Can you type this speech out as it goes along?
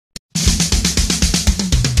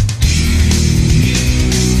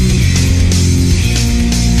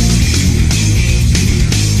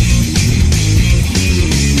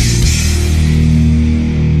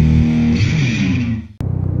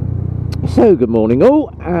So good morning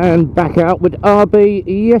all, and back out with RB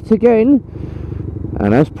yet again,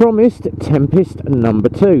 and as promised, Tempest number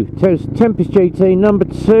 2. Tempest GT number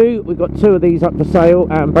 2. We've got 2 of these up for sale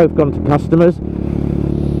and both gone to customers.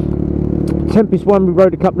 Tempest 1 we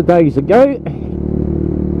rode a couple of days ago,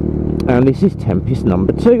 and this is Tempest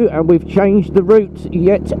number 2, and we've changed the route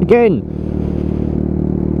yet again.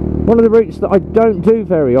 One of the routes that I don't do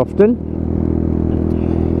very often,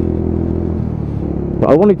 but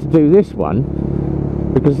I wanted to do this one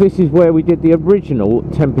because this is where we did the original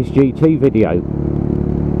Tempest GT video,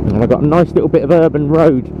 and I've got a nice little bit of urban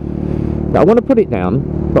road that I want to put it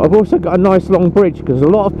down, but I've also got a nice long bridge because a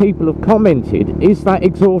lot of people have commented, is that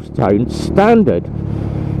exhaust tone standard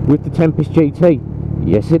with the Tempest GT?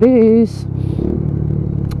 Yes it is.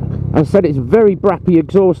 As I said, it's very brappy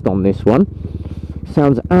exhaust on this one,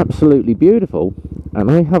 sounds absolutely beautiful, and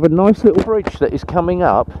I have a nice little bridge that is coming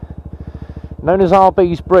up known as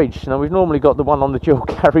RB's Bridge. Now we've normally got the one on the dual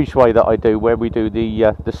carriageway that I do where we do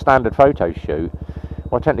the standard photo shoot.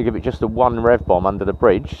 I tend to give it just a 1 rev bomb under the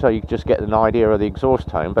bridge so you just get an idea of the exhaust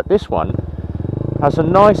tone, but this one has a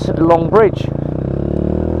nice long bridge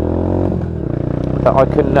that I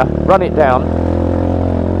can run it down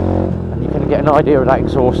and you can get an idea of that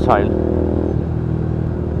exhaust tone.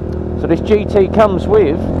 So this GT comes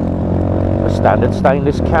with a standard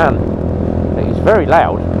stainless can. It is very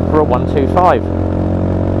loud for a 125.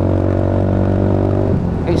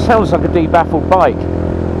 It sounds like a debaffled bike,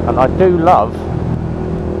 and I do love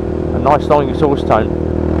a nice long exhaust tone.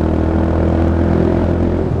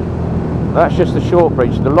 That's just the short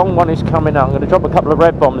bridge. The long one is coming up. I'm going to drop a couple of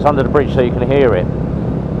red bombs under the bridge so you can hear it.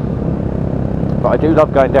 But I do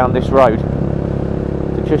love going down this road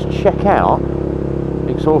to just check out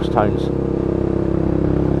exhaust tones.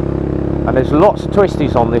 And there's lots of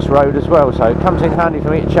twisties on this road as well, so it comes in handy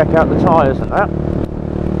for me to check out the tyres and that.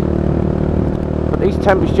 But these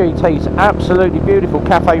Tempest GTs, absolutely beautiful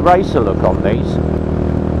cafe racer look on these.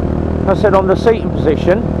 As I said, on the seating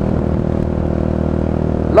position,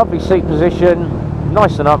 lovely seat position,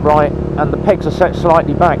 nice and upright, and the pegs are set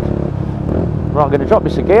slightly back. Right, I'm going to drop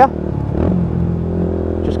this a gear,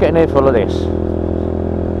 just get an earful of this.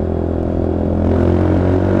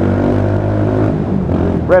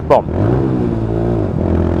 Rev bomb.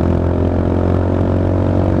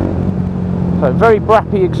 So very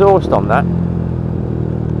brappy exhaust on that,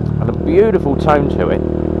 and a beautiful tone to it,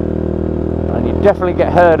 and you definitely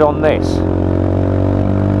get heard on this.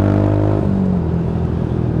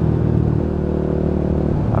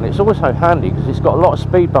 And it's also handy because it's got a lot of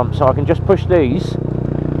speed bumps, so I can just push these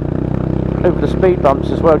over the speed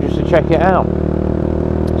bumps as well just to check it out.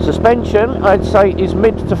 Suspension, I'd say, is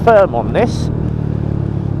mid to firm on this.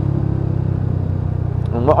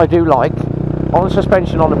 And what I do like on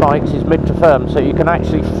suspension on the bikes is mid to firm, so you can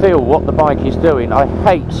actually feel what the bike is doing. I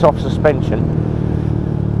hate soft suspension.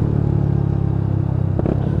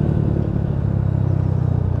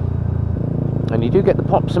 And you do get the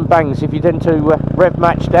pops and bangs if you tend to rev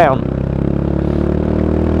match down.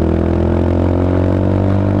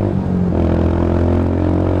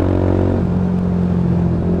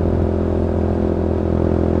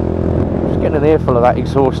 Just getting an earful of that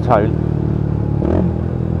exhaust tone.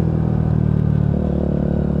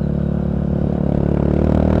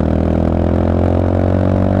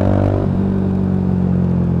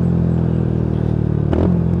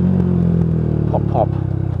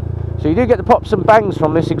 So you do get the pops and bangs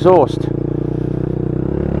from this exhaust.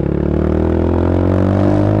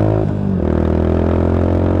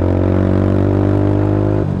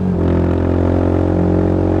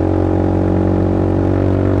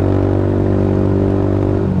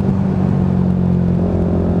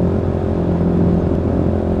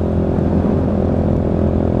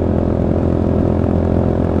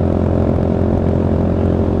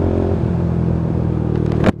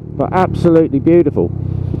 But absolutely beautiful.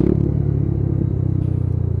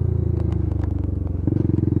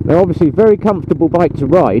 Now obviously very comfortable bike to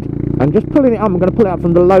ride, and just pulling it up, I'm going to pull it up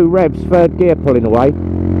from the low revs, 3rd gear pulling away.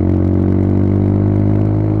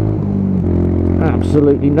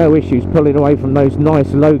 Absolutely no issues pulling away from those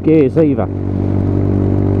nice low gears either.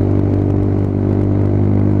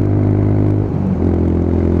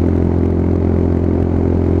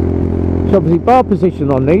 So obviously bar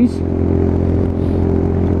position on these,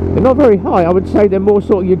 they're not very high. I would say they're more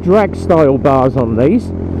sort of your drag style bars on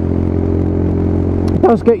these.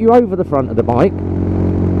 Does get you over the front of the bike,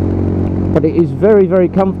 but it is very, very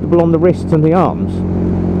comfortable on the wrists and the arms.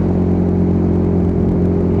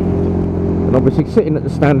 And obviously sitting at the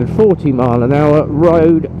standard 40 mile an hour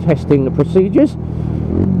road testing procedures.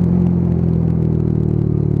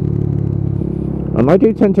 And I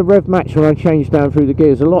do tend to rev match when I change down through the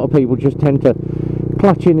gears. A lot of people just tend to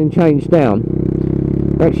clutch in and change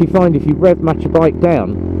down. I actually find if you rev match a bike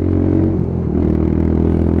down,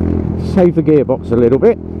 save the gearbox a little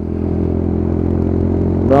bit,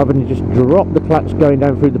 rather than just drop the clutch going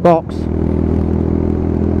down through the box.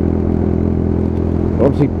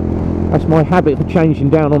 Obviously, that's my habit for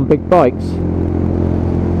changing down on big bikes.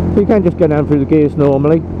 So you can just go down through the gears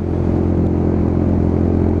normally.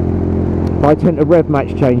 But I tend to rev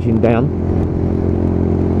match changing down.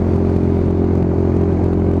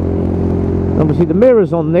 Obviously the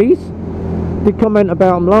mirrors on these, did comment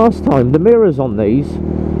about them last time. The mirrors on these,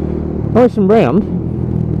 nice and round,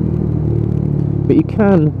 but you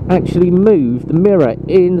can actually move the mirror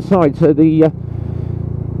inside, so the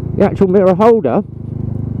actual mirror holder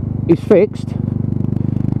is fixed,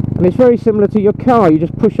 and it's very similar to your car. You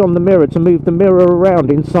just push on the mirror to move the mirror around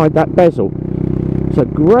inside that bezel. It's a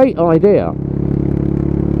great idea,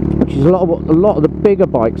 which is a lot of the bigger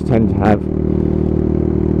bikes tend to have,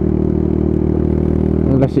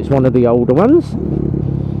 unless it's one of the older ones.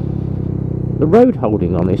 The road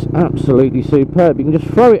holding on this, absolutely superb. You can just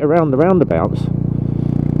throw it around the roundabouts.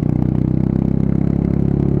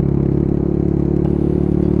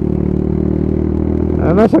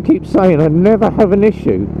 And as I keep saying, I never have an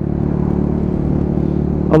issue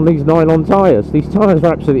on these nylon tyres. These tyres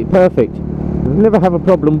are absolutely perfect. I never have a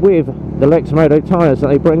problem with the Lexmoto tyres that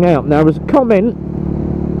they bring out. Now there's a comment,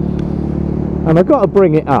 and I've got to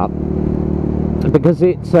bring it up because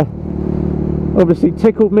it's obviously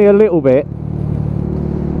tickled me a little bit.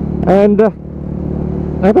 And I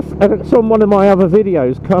saw one of my other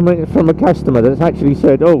videos coming from a customer that's actually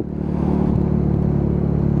said, oh,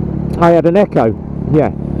 I had an Echo.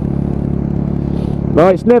 Yeah. Well,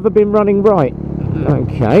 it's never been running right.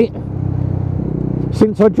 Okay.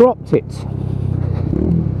 Since I dropped it.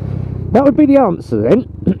 That would be the answer then.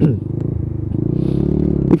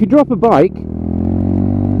 If you drop a bike,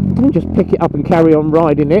 don't just pick it up and carry on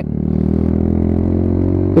riding it,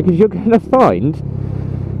 because you're going to find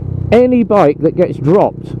any bike that gets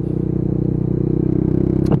dropped,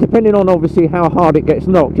 depending on obviously how hard it gets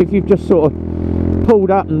knocked, if you've just sort of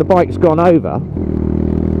pulled up and the bike's gone over,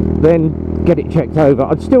 then get it checked over.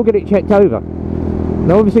 I'd still get it checked over.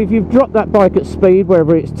 Now obviously if you've dropped that bike at speed,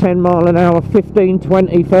 whether it's 10 mile an hour, 15,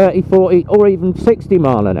 20, 30, 40 or even 60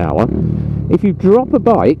 mile an hour, if you drop a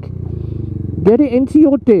bike, get it into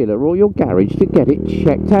your dealer or your garage to get it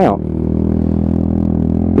checked out,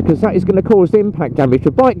 because that is going to cause impact damage. If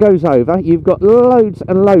a bike goes over, you've got loads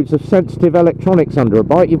and loads of sensitive electronics under a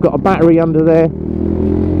bike. You've got a battery under there.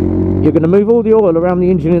 You're going to move all the oil around the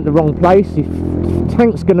engine in the wrong place. Your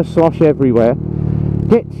tank's going to slosh everywhere.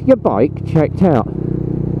 Get your bike checked out.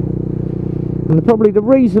 And probably the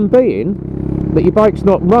reason being that your bike's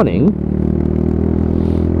not running,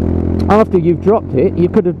 after you've dropped it, you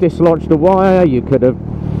could have dislodged a wire, you could have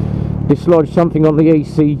dislodged something on the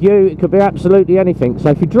ECU, it could be absolutely anything.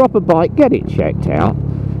 So if you drop a bike, get it checked out.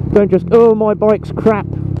 Don't just, oh, my bike's crap,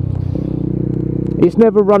 it's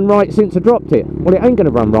never run right since I dropped it. Well, it ain't going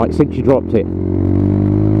to run right since you dropped it.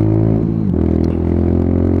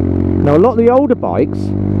 Now a lot of the older bikes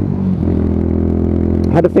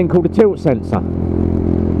had a thing called a tilt sensor,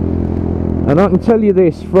 and I can tell you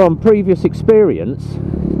this from previous experience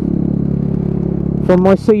from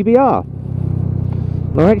my CBR.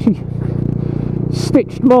 I actually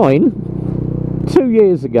stitched mine 2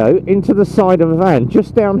 years ago into the side of a van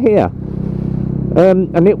just down here,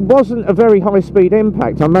 and it wasn't a very high speed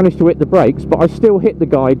impact. I managed to hit the brakes, but I still hit the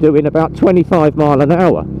guy doing about 25 mile an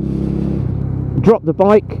hour. Dropped the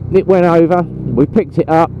bike, it went over, we picked it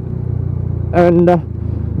up, and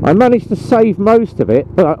I managed to save most of it,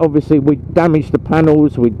 but obviously we damaged the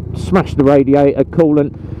panels, we smashed the radiator,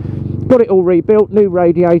 coolant, got it all rebuilt, new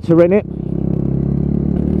radiator in it.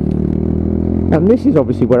 And this is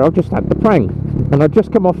obviously where I've just had the prang, and I'd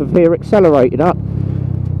just come off of here, accelerated up,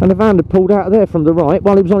 and the van had pulled out of there from the right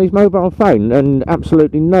while he was on his mobile phone, and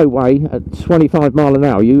absolutely no way at 25 mile an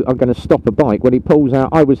hour you are going to stop a bike when he pulls out.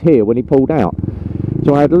 I was here when he pulled out,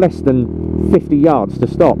 so I had less than 50 yards to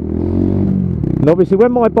stop. And obviously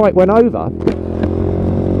when my bike went over,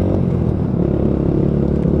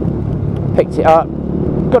 picked it up,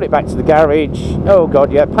 got it back to the garage. Oh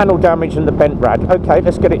god, yeah, panel damage and the bent rad. Okay,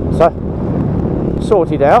 let's get it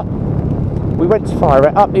sorted out. We went to fire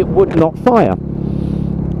it up, it would not fire.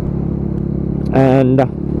 And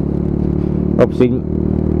obviously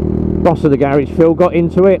boss of the garage, Phil, got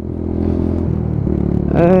into it,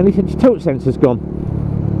 and he said your tilt sensor's gone.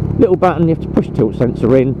 Little button, you have to push tilt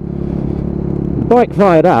sensor in. The bike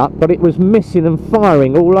fired up, but it was missing and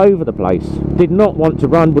firing all over the place. Did not want to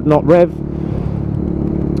run, would not rev.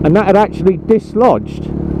 and that had actually dislodged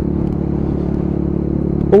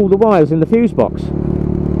all the wires in the fuse box.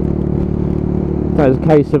 That was a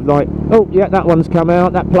case of like, oh yeah, that one's come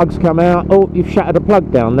out, that plug's come out, oh, you've shattered a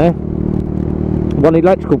plug down there, one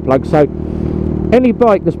electrical plug. So any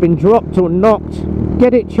bike that's been dropped or knocked,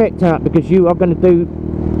 get it checked out, because you are going to do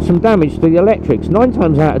some damage to the electrics. 9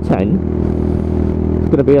 times out of 10 it's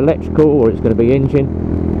going to be electrical, or it's going to be engine.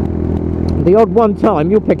 The odd one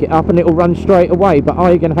time you'll pick it up and it'll run straight away, but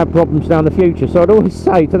are you going to have problems down the future? So I'd always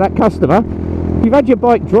say to that customer, if you've had your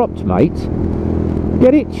bike dropped, mate,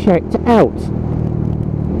 get it checked out.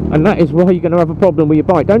 And that is why you're going to have a problem with your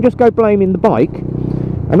bike. Don't just go blaming the bike.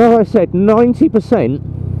 And as I said, 90%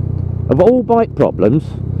 of all bike problems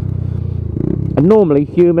are normally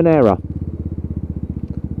human error.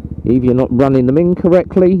 Either you're not running them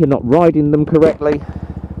incorrectly, you're not riding them correctly,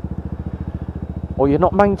 or you're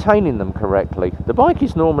not maintaining them correctly. The bike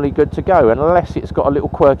is normally good to go unless it's got a little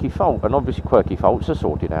quirky fault, and obviously quirky faults are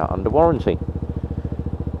sorted out under warranty.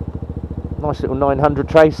 Nice little 900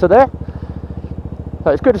 tracer there. So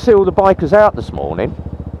it's good to see all the bikers out this morning.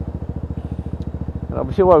 And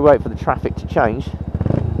obviously while we wait for the traffic to change,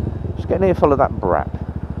 just get an earful of that brap.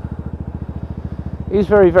 It is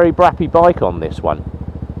very, very brappy bike on this one.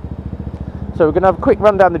 So we're going to have a quick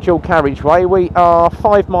run down the dual carriageway. We are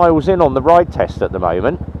 5 miles in on the ride test at the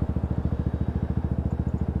moment.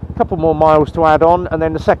 A couple more miles to add on, and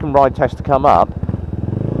then the second ride test to come up.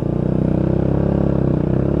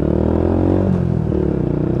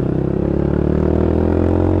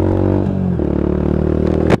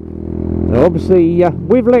 Now obviously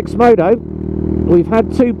with Lexmoto, we've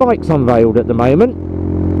had 2 bikes unveiled at the moment.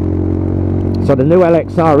 So the new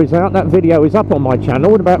LXR is out. That video is up on my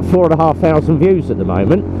channel with about 4,500 views at the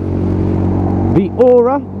moment. The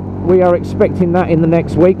Aura, we are expecting that in the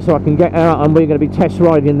next week, so I can get out and we're going to be test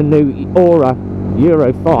riding the new Aura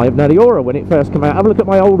Euro 5. Now the Aura, when it first came out, have a look at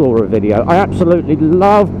my old Aura video. I absolutely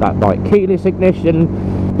loved that bike. Keyless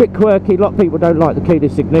ignition, a bit quirky. A lot of people don't like the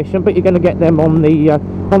keyless ignition, but you're going to get them on the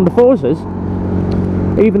Forzas.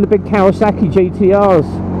 Even the big Kawasaki GTRs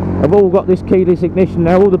have all got this keyless ignition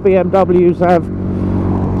now. All the BMWs have.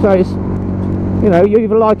 So it's, you know, you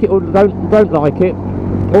either like it or don't like it,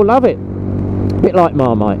 or love it. A bit like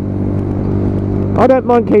Marmite. I don't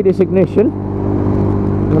mind keyless ignition,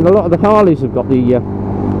 and a lot of the Harleys have got the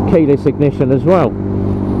keyless ignition as well.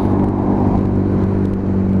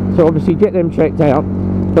 So obviously get them checked out.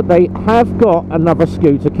 But they have got another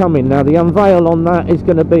scooter coming. Now the unveil on that is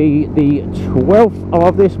going to be the 12th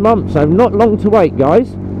of this month, so not long to wait,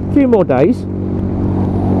 guys. A few more days,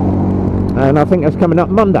 and I think that's coming up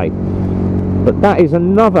Monday. But that is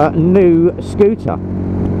another new scooter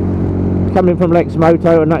coming from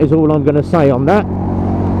Lexmoto, and that is all I'm going to say on that.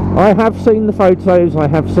 I have seen the photos, I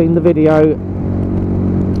have seen the video,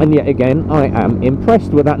 and yet again I am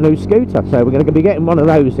impressed with that new scooter. So we're going to be getting one of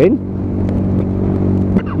those in.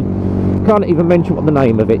 Can't even mention what the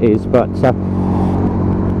name of it is, but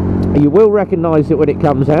you will recognise it when it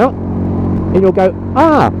comes out, and you'll go,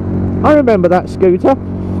 ah, I remember that scooter.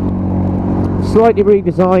 Slightly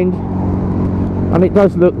redesigned, and it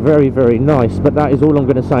does look very, very nice. But that is all I'm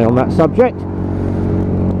going to say on that subject.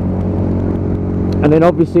 And then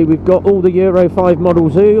obviously we've got all the Euro 5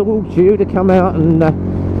 models all due to come out and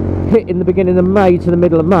hit in the beginning of May to the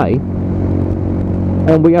middle of May.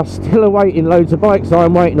 And we are still awaiting loads of bikes.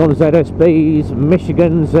 I'm waiting on ZSBs,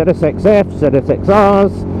 Michigans, ZSX-F,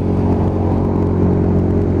 ZSX-Rs.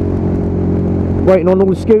 Waiting on all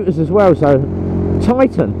the scooters as well. So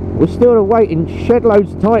Titan, we're still awaiting shed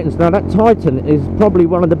loads of Titans. Now that Titan is probably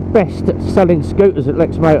one of the best selling scooters that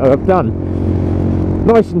Lexmoto have done.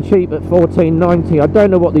 Nice and cheap at $14.90. I don't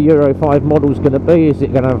know what the Euro 5 model is going to be. Is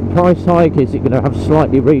it going to have a price hike? Is it going to have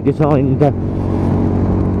slightly redesigned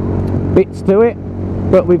bits to it?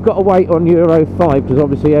 But we've got to wait on Euro 5 because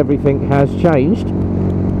obviously everything has changed.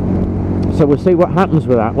 So we'll see what happens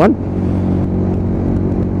with that one.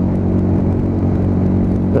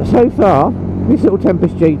 But so far, this little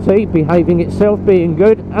Tempest GT behaving itself, being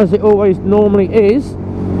good, as it always normally is.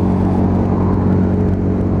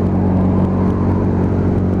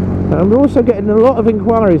 And we're also getting a lot of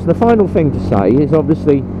inquiries. The final thing to say is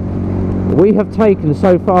obviously we have taken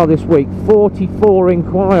so far this week 44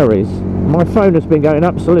 inquiries. My phone has been going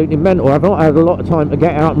absolutely mental. I've not had a lot of time to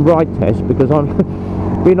get out and ride test because I've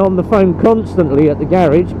been on the phone constantly at the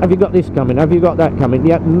garage. Have you got this coming? Have you got that coming?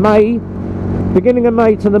 Yet May, beginning of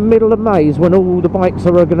May to the middle of May is when all the bikes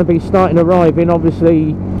are going to be starting arriving.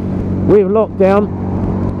 Obviously with lockdown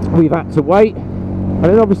we've had to wait, and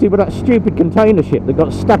then obviously with that stupid container ship that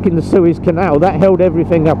got stuck in the Suez Canal, that held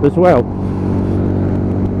everything up as well.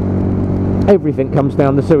 everything comes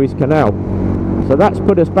down the Suez Canal. So that's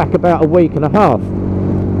put us back about a week and a half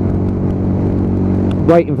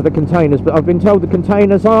waiting for the containers, but I've been told the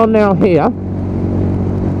containers are now here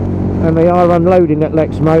and they are unloading at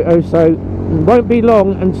Lexmoto, so it won't be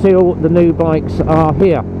long until the new bikes are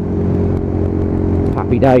here.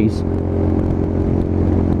 Happy days.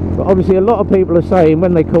 But obviously a lot of people are saying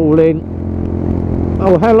when they call in,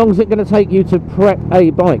 oh, how long is it going to take you to prep a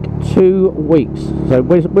bike? 2 weeks. So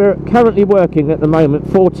we're currently working at the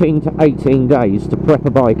moment 14 to 18 days to prep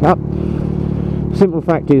a bike up. Simple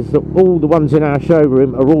fact is that all the ones in our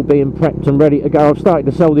showroom are all being prepped and ready to go. I've started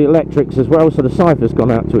to sell the electrics as well, so the Cypher's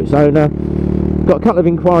gone out to its owner. Got a couple of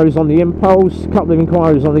inquiries on the Impulse, a couple of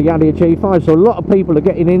inquiries on the Yadea G5, so a lot of people are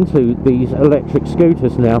getting into these electric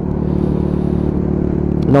scooters now.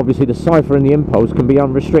 And obviously the Cypher and the Impulse can be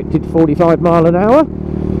unrestricted 45 mile an hour.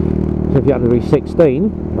 So if you happen to be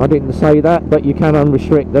 16, I didn't say that, but you can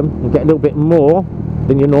unrestrict them and get a little bit more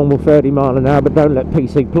than your normal 30 mile an hour, but don't let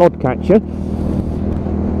PC Plod catch you,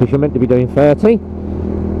 because you're meant to be doing 30.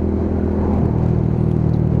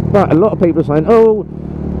 But a lot of people are saying, oh,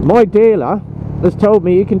 my dealer has told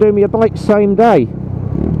me he can do me a bike same day,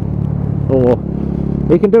 or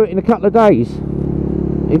he can do it in a couple of days.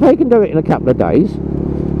 If they can do it in a couple of days,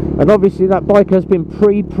 and obviously that bike has been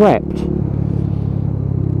pre-prepped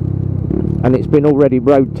and it's been already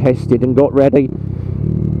road tested and got ready,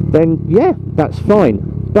 then yeah, that's fine.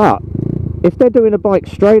 But if they're doing a bike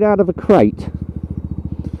straight out of a crate,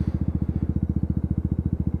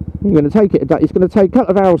 you're going to take it, it's going to take a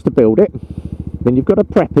couple of hours to build it, then you've got to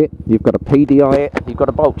prep it, you've got to PDI it, you've got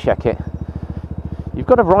to bolt check it, you've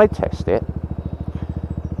got to ride test it,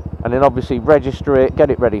 and then obviously register it,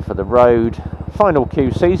 get it ready for the road, final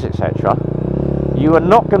QCs, etc. You are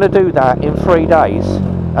not going to do that in 3 days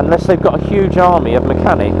unless they've got a huge army of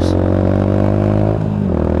mechanics.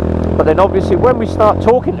 But then obviously when we start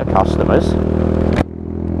talking to customers,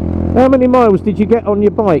 how many miles did you get on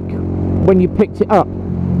your bike when you picked it up?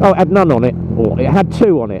 Oh, it had none on it, or it had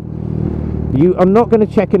 2 on it. You are not going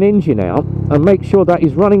to check an engine out and make sure that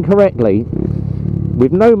is running correctly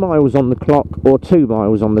with no miles on the clock or 2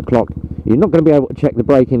 miles on the clock. You're not going to be able to check the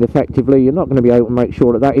braking effectively. You're not going to be able to make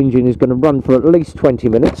sure that that engine is going to run for at least 20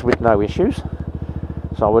 minutes with no issues.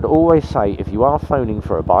 So I would always say, if you are phoning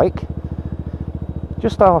for a bike,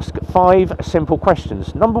 just ask 5 simple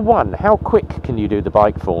questions. Number 1, how quick can you do the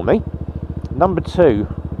bike for me? Number 2,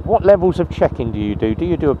 what levels of checking do you do? Do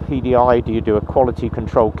you do a PDI? Do you do a quality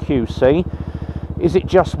control QC? Is it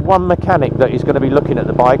just one mechanic that is going to be looking at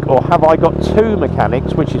the bike, or have I got 2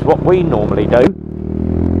 mechanics, which is what we normally do?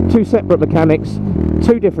 2 separate mechanics,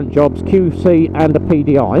 2 different jobs, QC and a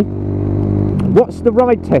PDI. What's the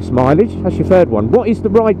ride test mileage? That's your 3rd one. What is the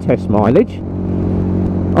ride test mileage?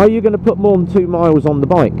 Are you going to put more than 2 miles on the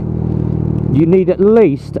bike? You need at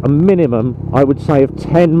least a minimum, I would say, of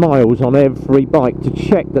 10 miles on every bike to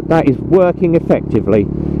check that that is working effectively.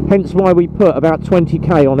 Hence why we put about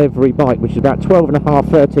 20k on every bike, which is about 12.5,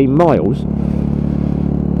 13 miles,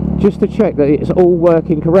 just to check that it's all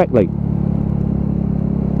working correctly.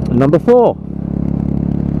 Number 4,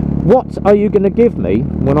 what are you going to give me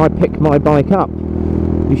when I pick my bike up?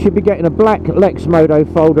 You should be getting a black Lexmoto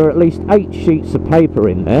folder, at least 8 sheets of paper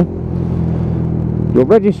in there. Your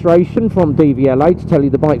registration from DVLA to tell you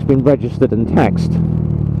the bike's been registered and taxed.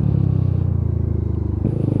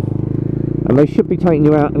 And they should be taking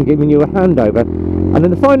you out and giving you a handover. And then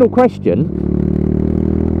the final question,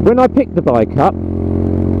 when I pick the bike up,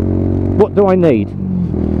 what do I need?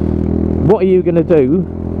 What are you going to do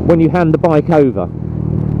when you hand the bike over?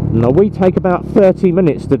 Now we take about 30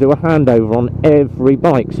 minutes to do a handover on every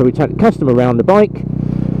bike. So we take the customer around the bike,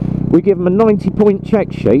 we give them a 90-point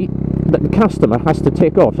check sheet that the customer has to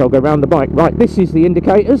tick off. So I'll go around the bike, right, this is the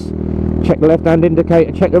indicators, check the left hand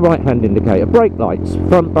indicator, check the right hand indicator, brake lights,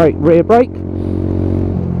 front brake, rear brake,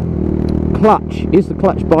 clutch, is the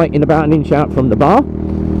clutch biting about 1 inch out from the bar?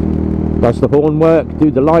 Does the horn work?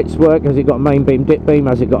 Do the lights work? Has it got a main beam, dip beam?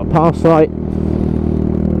 Has it got a pass light?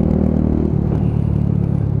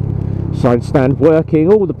 Side stand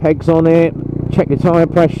working, all the pegs on it, check the tyre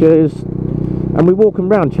pressures, and we walk them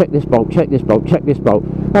round, check this bolt, check this bolt, check this bolt.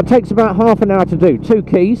 That takes about half an hour to do. 2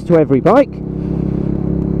 keys to every bike.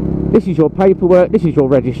 This is your paperwork, this is your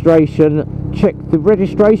registration. Check the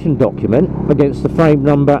registration document against the frame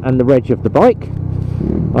number and the reg of the bike.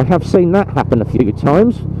 I have seen that happen a few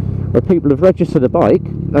times, where people have registered a bike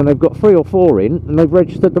and they've got 3 or 4 in and they've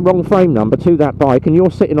registered the wrong frame number to that bike, and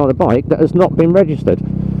you're sitting on a bike that has not been registered.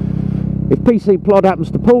 If PC Plod happens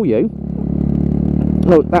to pull you,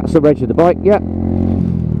 look, that's the reg of the bike, yeah.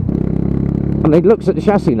 and he looks at the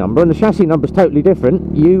chassis number and the chassis number is totally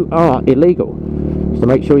different, you are illegal. So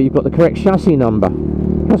make sure you've got the correct chassis number.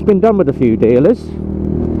 That's been done with a few dealers.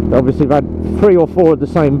 Obviously they've had 3 or 4 of the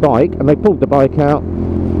same bike and they pulled the bike out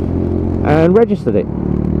and registered it,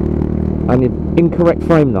 and an incorrect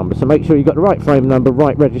frame number. So make sure you've got the right frame number,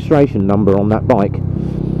 right registration number on that bike.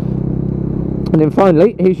 And then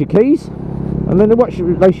finally, here's your keys, and then what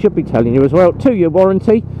they should be telling you as well: 2-year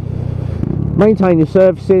warranty, maintain your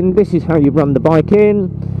servicing, this is how you run the bike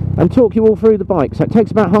in, and talk you all through the bike. So it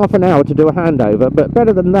takes about half an hour to do a handover, but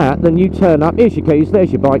better than that, then you turn up, here's your keys,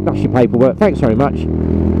 there's your bike, that's your paperwork, thanks very much,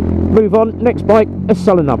 move on, next bike, let's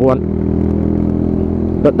sell another one.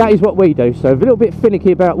 But that is what we do, so a little bit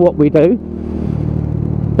finicky about what we do,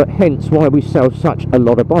 but hence why we sell such a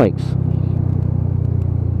lot of bikes.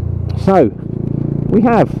 So we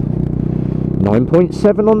have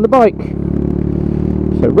 9.7 on the bike.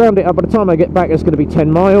 So round it up, by the time I get back it's going to be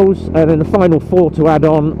 10 miles, and then the final 4 to add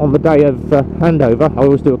on the day of handover. I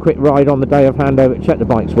always do a quick ride on the day of handover, check the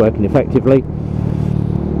bike's working effectively.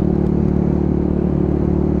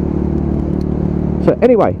 So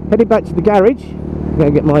anyway, heading back to the garage, I'm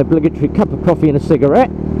going to get my obligatory cup of coffee and a cigarette,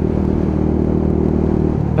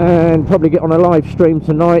 and probably get on a live stream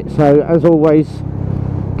tonight. So as always,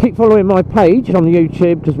 keep following my page on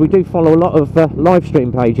YouTube, because we do follow a lot of live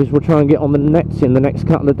stream pages. We'll try and get on the nets in the next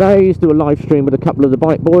couple of days, do a live stream with a couple of the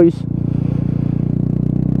bike boys.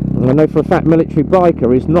 And I know for a fact Military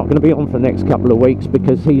Biker is not going to be on for the next couple of weeks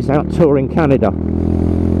because he's out touring Canada,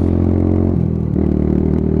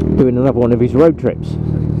 doing another one of his road trips.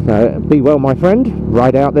 So be well, my friend,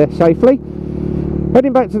 ride out there safely.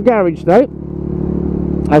 Heading back to the garage though,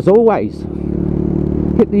 as always,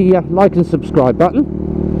 hit the like and subscribe button.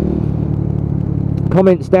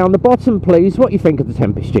 Comments down the bottom please, what you think of the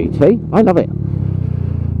Tempest GT. I love it.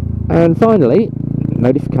 And finally,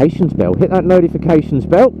 notifications bell, hit that notifications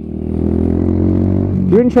bell.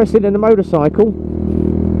 If you're interested in a motorcycle,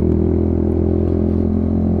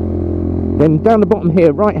 then down the bottom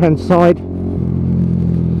here, right hand side,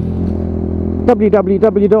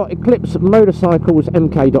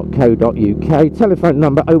 www.eclipsemotorcyclesmk.co.uk, telephone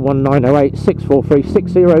number 01908 643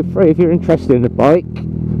 603 if you're interested in a bike.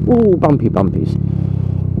 Ooh, bumpy bumpies.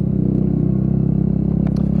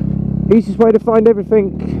 Easiest way to find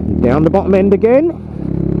everything, down the bottom end again,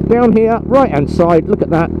 down here, right hand side, look at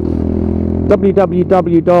that,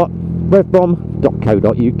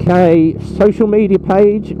 www.revbomb.co.uk, social media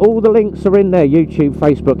page, all the links are in there, YouTube,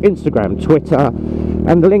 Facebook, Instagram, Twitter,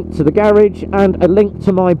 and the link to the garage, and a link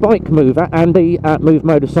to my bike mover, Andy at Move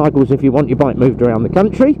Motorcycles, if you want your bike moved around the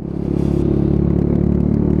country.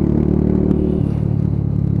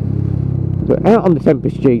 So out on the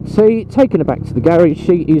Tempest GT, taking her back to the garage,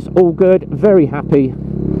 she is all good, very happy.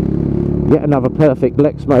 Yet another perfect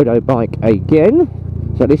Lexmoto bike again.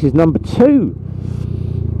 So this is number 2.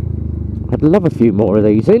 I'd love a few more of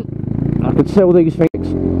these in. I could sell these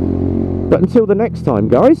things. But until the next time,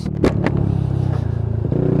 guys.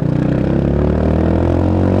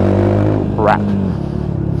 Wrap.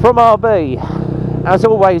 From RB, as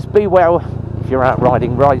always, be well. If you're out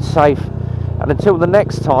riding, ride safe. And until the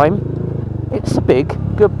next time, it's a big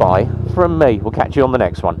goodbye from me. We'll catch you on the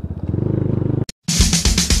next one.